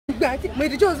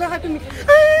the jaws not happy me.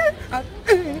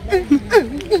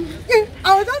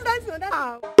 I was just dancing on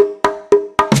that.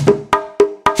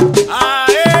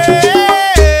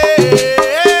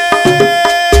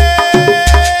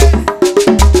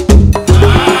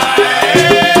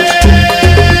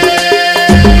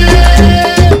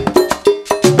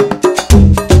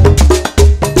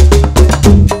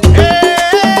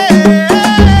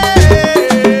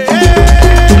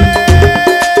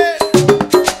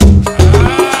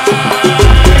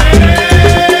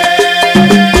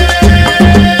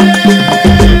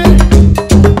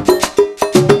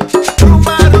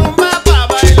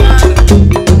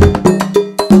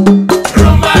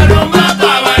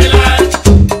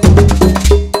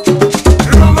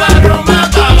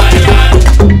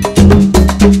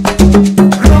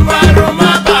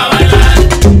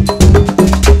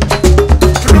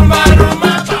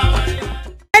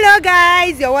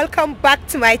 Welcome back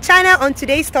to my channel. On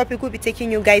today's topic, we'll be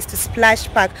taking you guys to Splash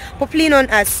Park, popularly known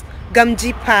as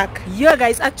Gamji Park. Yeah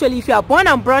guys, actually if you are born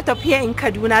and brought up here in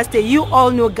Kaduna State, you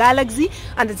all know Galaxy,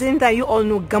 and at the same time you all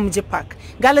know Gamji Park.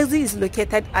 Galaxy is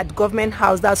located at Government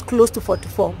House, that's close to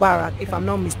 44 Barrack if I'm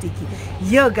not mistaken.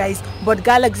 Yeah guys, but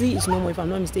Galaxy is no more if I'm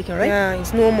not mistaken, right? Yeah,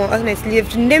 it's no more. Honestly,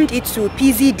 they've named it to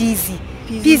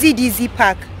PZDZ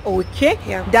Park. Okay,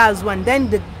 yeah, that's one. Then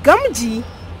the Gamji,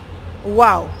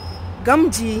 wow,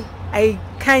 Gamji, I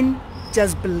can't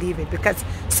just believe it because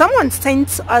someone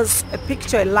sent us a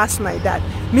picture last night that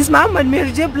Miss Muhammad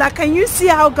Mary J. Black, can you see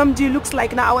how Gamji looks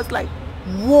like now? I was like,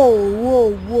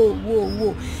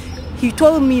 whoa. He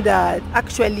told me that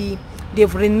actually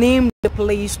they've renamed the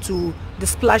place to the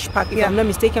Splash Park, if I'm not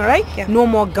mistaken, right? Yeah. No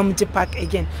more Gamji Park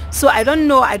again. So I don't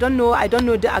know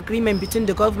the agreement between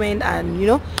the government and, you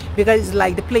know, because it's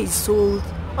like the place is sold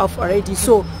off already.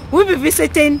 So we'll be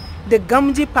visiting the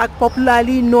Gamji Park,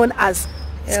 popularly known as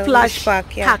Splash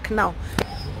Park now.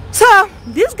 So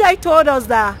this guy told us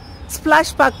that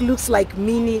Splash Park looks like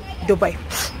mini Dubai.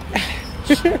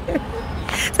 So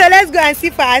let's go and see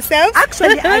for ourselves.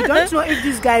 Actually, I don't know if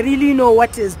this guy really know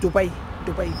what is Dubai.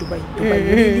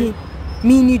 Really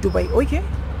mini Dubai. Okay,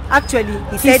 actually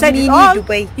he said mini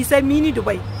Dubai. He said mini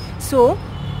Dubai. So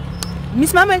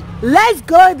Miss Mama, let's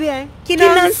go there.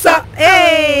 Kinansa.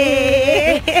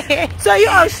 Hey. So you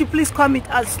all should please comment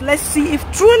us. Let's see if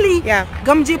truly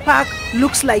Gamji Park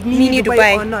looks like mini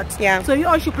Dubai or not. Yeah. So you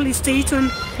all should please stay tuned.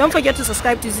 Don't forget to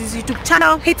subscribe to this YouTube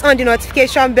channel. Hit on the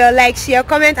notification bell, like, share,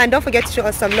 comment, and don't forget to show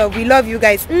us some love. We love you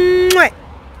guys. Mwah.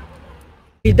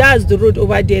 That's the road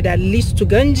over there that leads to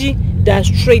Ganji. That's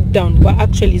straight down, but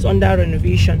actually it's under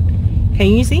renovation. Can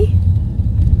you see?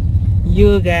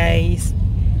 You guys,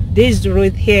 this is the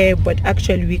road here, but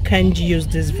actually we can't use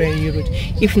this very road.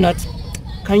 If not,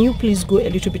 can you please go a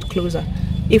little bit closer?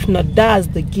 If not, that's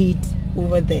the gate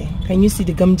over there. Can you see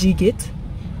the Gamji gate?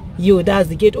 That's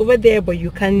the gate over there, but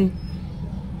you can't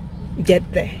get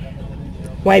there.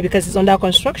 Why? Because it's under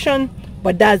construction,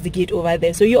 but that's the gate over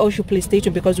there. So you all should please stay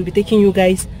tuned because we'll be taking you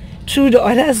guys through the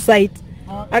other side.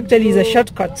 Actually it's a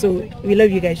shortcut, so we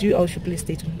love you guys. You all should please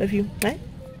stay tuned. Love you. Bye.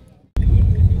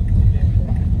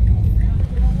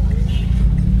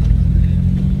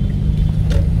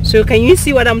 So can you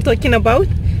see what I'm talking about?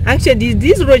 Actually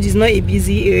this road is not a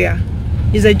busy area,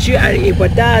 it's a GRA,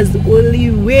 but that's the only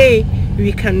way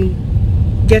we can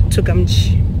get to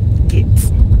Gamji Gate.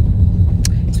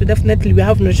 So definitely we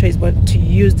have no choice but to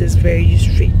use this very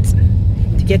straight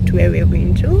to get to where we're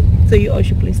going to. So you all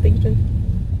should please stay tuned.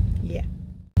 Yeah.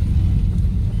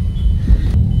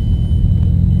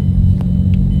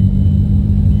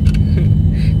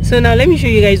 So now let me show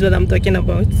you guys what I'm talking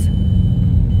about.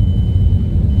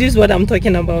 This is what I'm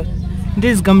talking about.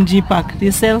 This is Gamji Park.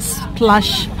 They sell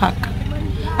Splash Park.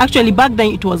 Actually back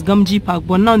then it was Gamji Park,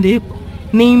 but now they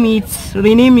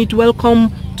rename it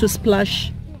Welcome to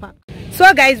Splash Park.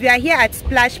 So guys, we are here at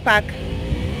Splash Park.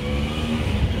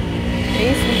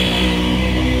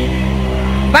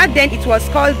 Back then it was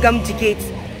called Gamji Gate.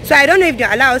 So I don't know if they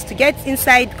allow us to get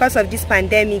inside because of this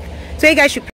pandemic. So you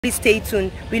guys should please stay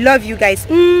tuned. We love you guys.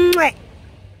 Mwah.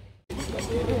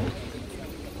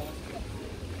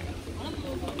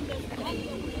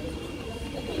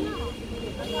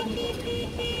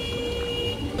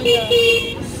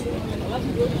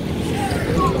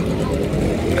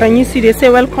 Can you see they say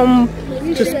welcome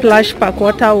to Splash Park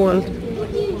Water World.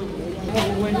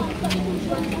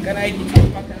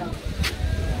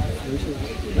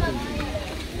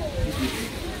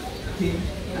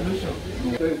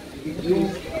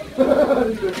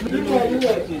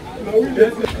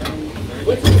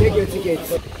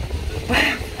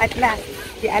 At last,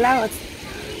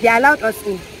 they allowed us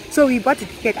in. So we bought a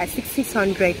ticket at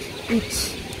 600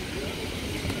 each.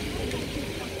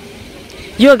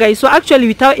 Yo guys, so actually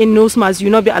without a nose mask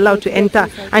you'll not be allowed to enter,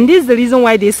 and this is the reason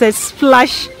why they said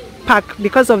splash park,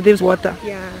 because of this water.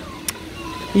 Yeah.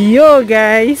 Yo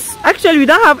guys, actually we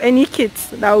don't have any kits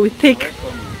that we take.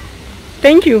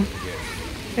 Thank you.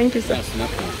 Thank you, sir.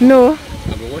 No.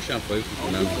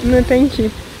 No, thank you.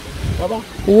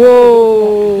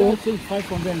 Whoa.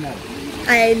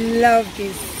 I love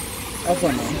this.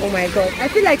 Oh my god. I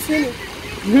feel like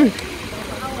swimming.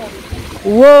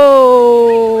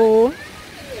 Whoa.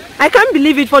 I can't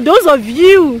believe it. For those of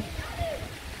you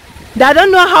that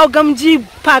don't know how Gamji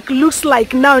Park looks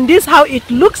like now, this is how it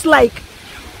looks like.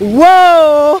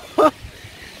 Whoa.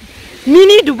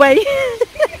 Mini Dubai.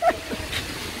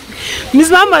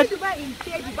 Miss Mama.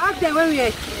 Back then when we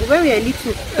were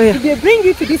little, if they bring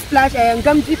you to this splash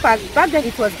Gamji Park, back then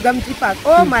it was Gamji Park.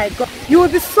 Oh my god, you will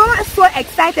be so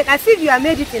excited, as if you have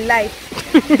made it in life.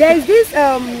 There is this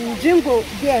jingle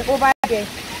there, over there.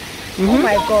 Oh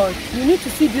my god, you need to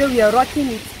see the way we are rocking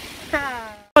it.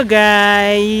 Oh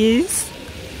guys,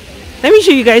 let me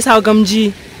show you guys how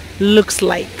Gamji looks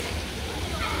like.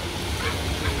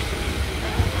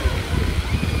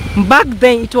 Back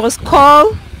then it was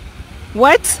called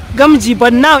what? Gamji,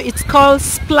 but now it's called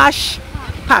Splash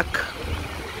Park.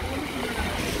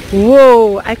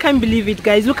 Whoa, I can't believe it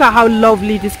guys. Look at how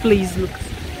lovely this place looks.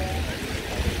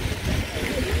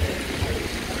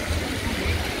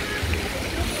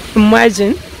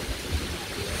 Imagine.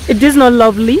 It is not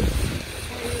lovely.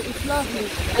 It's lovely.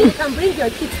 And you can bring your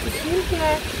kids to swim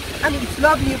here. I mean, it's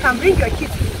lovely. You can bring your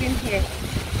kids to swim here.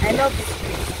 I love this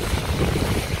place.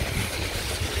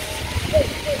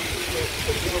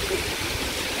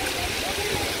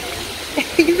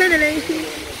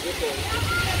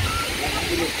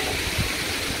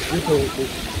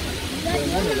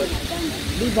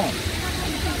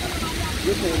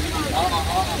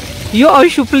 You all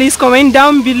should please comment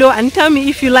down below and tell me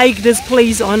if you like this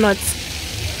place or not.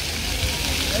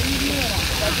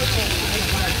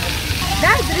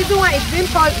 That's the reason why it's been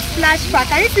called Splash Park.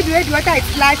 Can you see the way the water is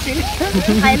splashing?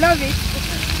 I love it.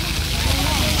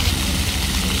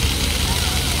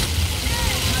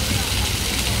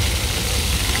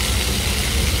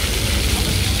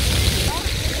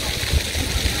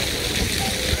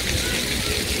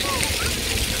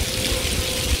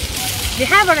 They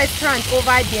have a restaurant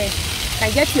over there. You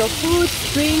can get your food,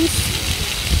 drinks,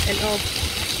 and all.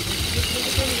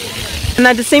 And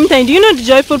at the same time, do you know the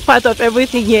joyful part of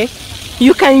everything here?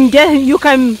 You can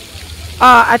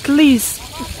at least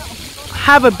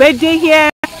have a birthday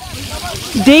here,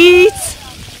 date,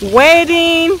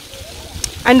 wedding,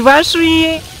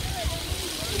 anniversary,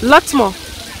 lots more.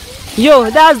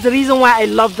 Yo, that's the reason why I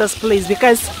love this place,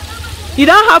 because you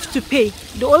don't have to pay.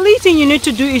 The only thing you need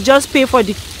to do is just pay for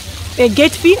the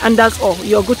gate fee, and that's all.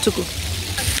 You're good to go.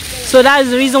 So that is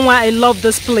the reason why I love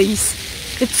this place.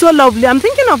 It's so lovely. I'm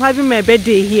thinking of having my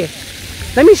birthday here.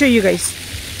 Let me show you guys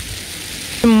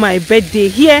my birthday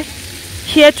here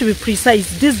to be precise,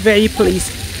 this very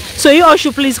place. So you all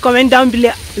should please comment down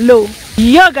below.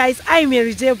 Yo guys, I'm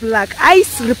Mary J Black. I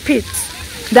repeat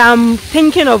that I'm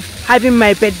thinking of having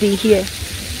my birthday here.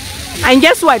 And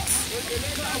guess what?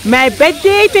 My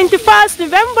birthday, 21st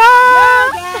November.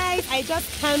 Yeah, guys, I just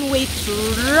can't wait to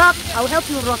rock. I'll help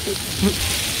you rock it.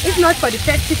 If not for the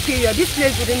festive period, this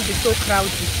place wouldn't be so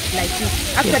crowded like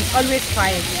this. After it's always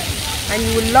quiet, and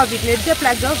you will love it.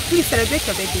 Please celebrate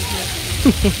your birthday here.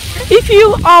 If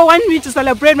you all want me to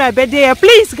celebrate my birthday,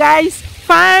 please guys,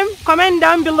 comment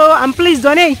down below and please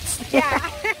donate. Yeah.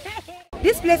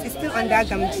 This place is still under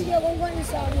Gamji.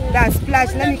 That's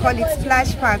Splash. Let me call it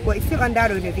Splash Park, but it's still under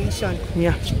renovation.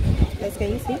 Yeah. Guys,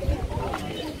 can you see?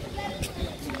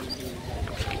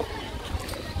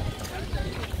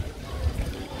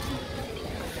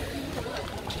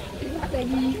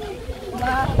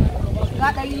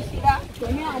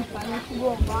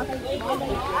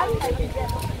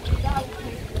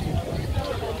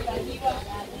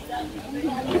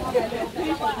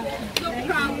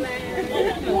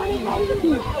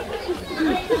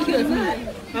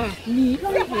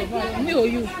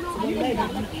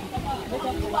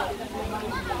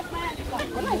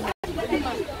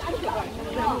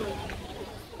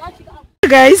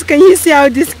 Guys, can you see how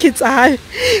these kids are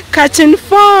catching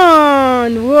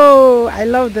fun? Whoa, I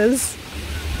love this.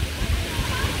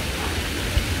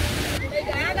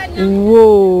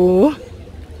 Whoa,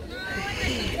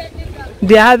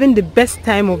 they're having the best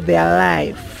time of their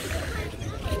life.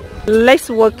 Let's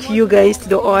walk you guys to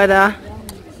the other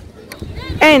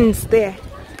ends there.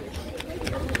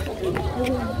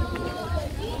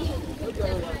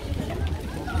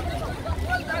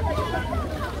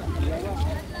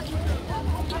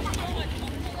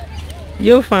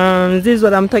 Yo fam, this is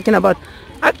what I'm talking about.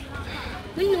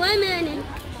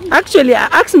 Actually, I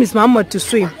asked Miss Muhammad to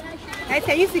swim.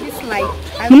 Can you see this slide?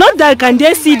 Not that can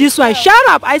they see this one. Shut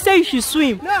up! I say you should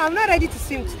swim. No, I'm not ready to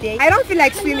swim today. I don't feel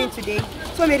like swimming today.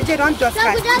 So Mary J, don't just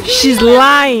catch me. She's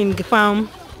lying, fam.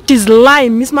 She's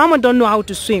lying. Miss Muhammad don't know how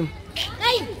to swim.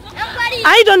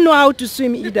 I don't know how to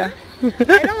swim either. I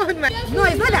don't want my... No,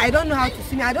 it's not that I don't know how to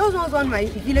swim. I don't want my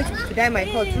village to die my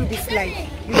fault through this slide.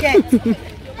 You get?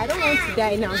 I don't want to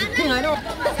die now. I don't.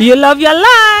 You love your life.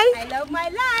 I love my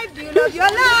life. Do you love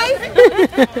your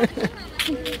life?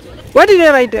 What did they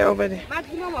write there over there?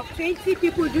 Maximum of 20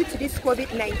 people due to this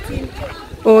COVID-19.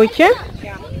 Okay.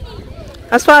 Yeah.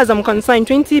 As far as I'm concerned,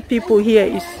 20 people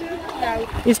here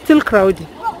is still crowded.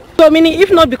 So meaning if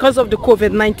not because of the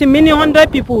COVID-19, many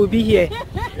hundred people will be here.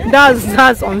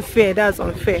 That's unfair. That's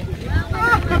unfair.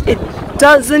 It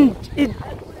doesn't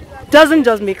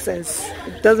just make sense.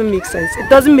 It doesn't make sense. It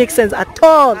doesn't make sense at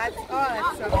all.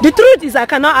 The truth is I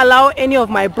cannot allow any of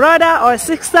my brother or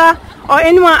sister or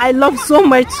anyone I love so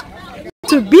much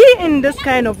to be in this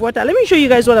kind of water. Let me show you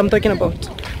guys what I'm talking about.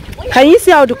 Can you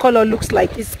see how the color looks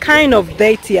like? It's kind of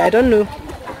dirty. I don't know.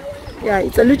 Yeah,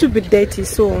 it's a little bit dirty.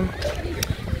 So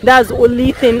that's the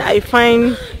only thing I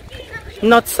find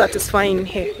not satisfying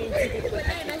here.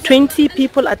 20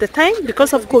 people at a time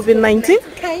because of COVID-19.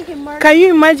 Can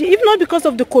you imagine? If not because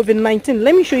of the COVID-19,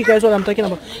 let me show you guys what I'm talking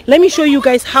about. Let me show you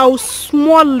guys how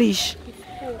smallish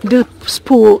the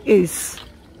pool is.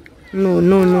 No.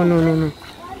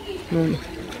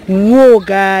 Whoa,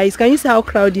 guys, can you see how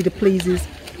crowded the place is?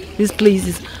 This place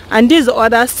is, and this is the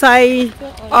other side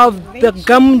of the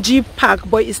Gamji Park,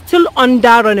 but it's still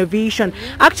under renovation.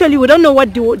 Actually, we don't know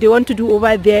what they want to do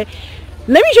over there.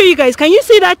 Let me show you guys. Can you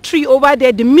see that tree over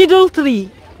there, the middle tree?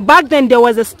 Back then there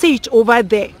was a stage over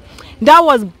there. That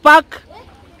was back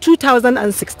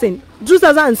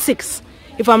 2006,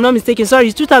 if I'm not mistaken.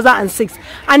 Sorry, 2006.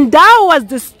 And that was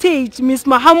the stage Miss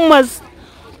Muhammad's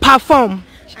performed.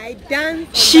 I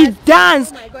danced. She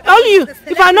danced. Oh all you,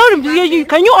 if I know you,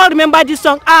 can you all remember this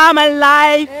song? I'm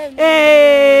alive.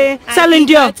 Celine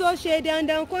Dion.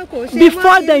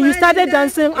 Before then, you started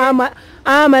dancing. I'm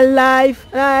alive,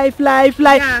 life.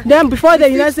 Yeah. Then before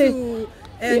then, you know say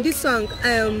this song.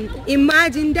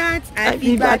 Imagine that.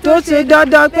 Imagine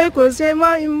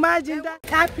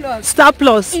that. Star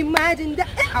Plus. Imagine that.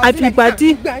 Happy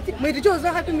party.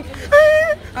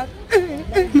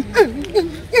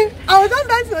 I was just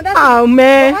dancing on that. Oh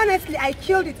man! But honestly, I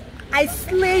killed it. I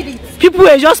slayed it. People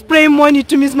were just spraying money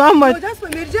to Miss Muhammad. No, that's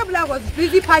when Mary J was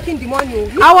busy packing the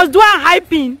money. I was doing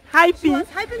hyping. She was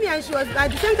hyping me, and she was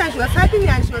at the same time she was hyping me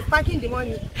and she was packing the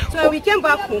money. So when we came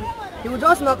back home, he would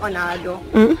just knock on our door.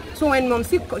 So when Mom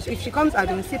said, if she comes, I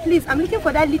don't say, please, I'm looking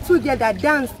for that little girl that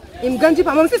danced in Ganji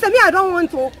Park. Mom said, me, I don't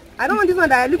want this one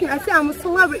that I'm looking. I say, I'm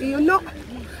so happy, you know.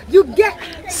 You get.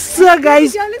 So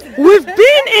guys, we've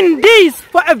been in this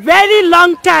for a very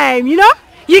long time, you know.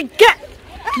 You get.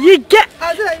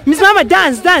 Miss Mama,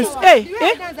 dance. Hey.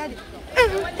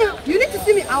 You need to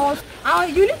see me.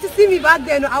 You need to see me back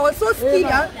then. I was so skinny.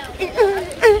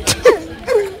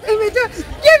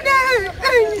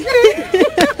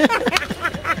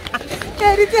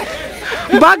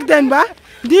 Back then,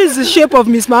 this is the shape of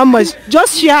Miss Mama.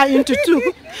 Just share into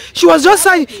two. She was just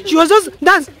saying. She was just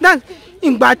dance.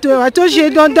 In battle, I told you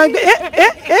don't dance.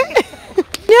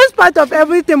 Yes, part of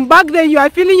everything. Back then, you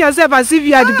are feeling yourself as if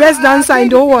you are the best dancer in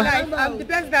the whole world. I'm the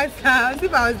best dancer. As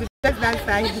if I was the best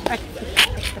dancer.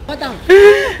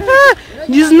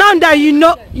 Just now that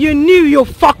you knew you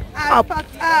fucked up.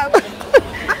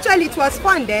 Actually, it was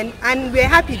fun then, and we're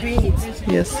happy doing it.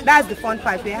 Yes. That's the fun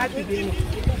part. We're happy doing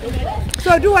it.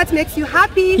 So do what makes you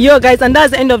happy. Yo, guys, and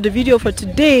that's the end of the video for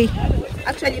today.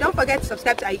 Actually, don't forget to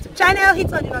subscribe to our YouTube channel,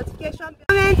 hit on the notification,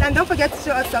 comment, and don't forget to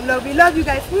show us some love. We love you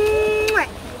guys.